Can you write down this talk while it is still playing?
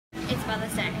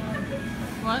Mother's Day.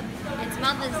 What? It's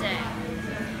Mother's Day.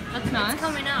 That's nice. It's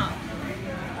coming up.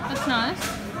 That's nice.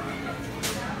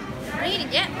 I need to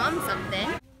get Mum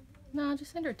something. No,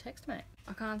 just send her a text, mate.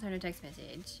 I can't send her a text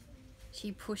message.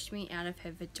 She pushed me out of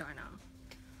her vagina.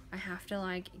 I have to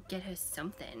like get her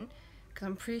something because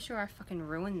I'm pretty sure I fucking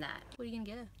ruined that. What are you gonna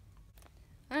get her?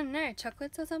 I don't know,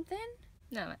 chocolates or something?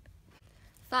 No, mate.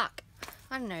 Fuck.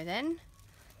 I don't know then.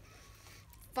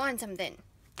 Find something.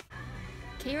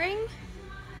 Keyring?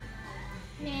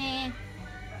 Meh.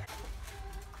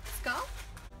 Scarf?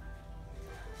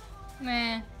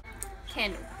 Meh.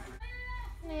 Candle.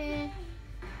 Meh.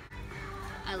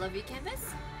 I love you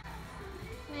canvas?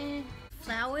 Meh.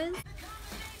 Flowers?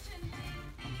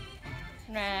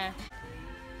 Nah.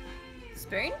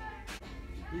 Spoon?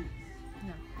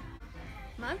 No.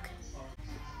 Mug?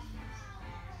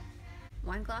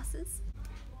 Wine glasses?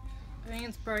 I think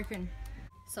it's broken.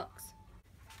 Socks?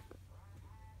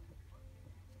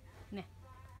 Nah.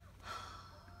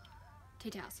 Tea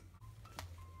towels?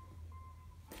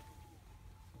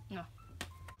 No.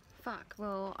 Fuck,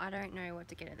 well, I don't know what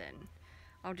to get her then.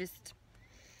 I'll just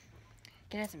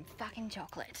get her some fucking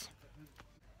chocolate.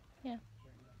 Yeah.